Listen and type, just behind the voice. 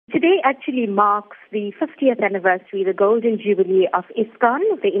today actually marks the 50th anniversary, the Golden Jubilee of ISKCON,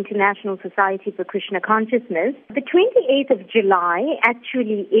 the International Society for Krishna Consciousness. The 28th of July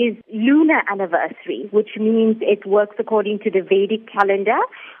actually is lunar anniversary, which means it works according to the Vedic calendar,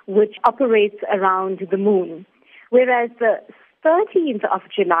 which operates around the moon. Whereas the 13th of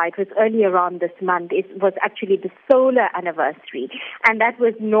July, it was earlier on this month, it was actually the solar anniversary. And that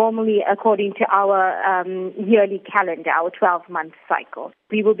was normally according to our yearly calendar, our 12-month cycle.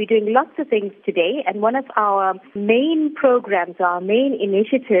 We will be doing lots of things today, and one of our main programs, our main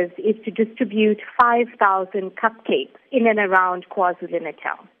initiatives, is to distribute 5,000 cupcakes in and around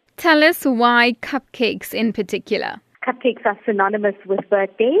KwaZulu-Natal. Tell us why cupcakes in particular. Cupcakes are synonymous with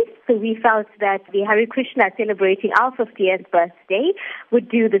birthdays, so we felt that the Hare Krishna celebrating our 50th birthday would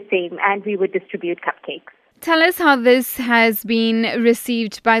do the same, and we would distribute cupcakes. Tell us how this has been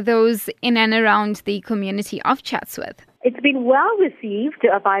received by those in and around the community of Chatsworth. It's been well received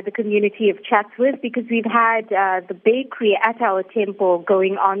by the community of Chatsworth because we've had the bakery at our temple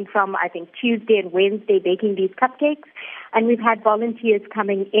going on from, I think, Tuesday and Wednesday baking these cupcakes. And we've had volunteers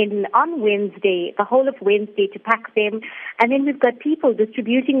coming in on Wednesday, the whole of Wednesday, to pack them. And then we've got people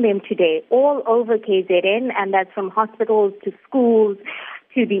distributing them today all over KZN, and that's from hospitals to schools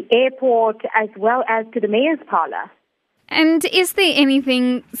to the airport as well as to the mayor's parlor. And is there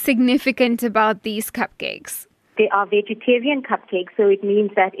anything significant about these cupcakes? They are vegetarian cupcakes, so it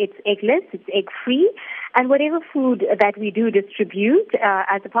means that it's eggless, it's egg-free, and whatever food that we do distribute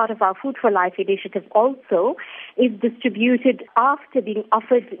as a part of our Food for Life initiative also is distributed after being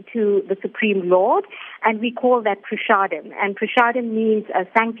offered to the Supreme Lord, and we call that prasadam. And prasadam means a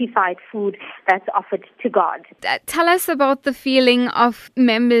sanctified food that's offered to God. Tell us about the feeling of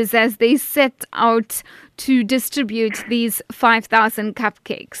members as they set out to distribute these 5,000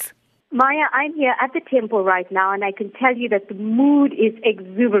 cupcakes. Maya, I'm here at the temple right now, and I can tell you that the mood is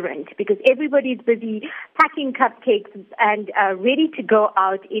exuberant because everybody's busy packing cupcakes and ready to go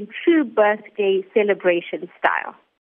out in true birthday celebration style.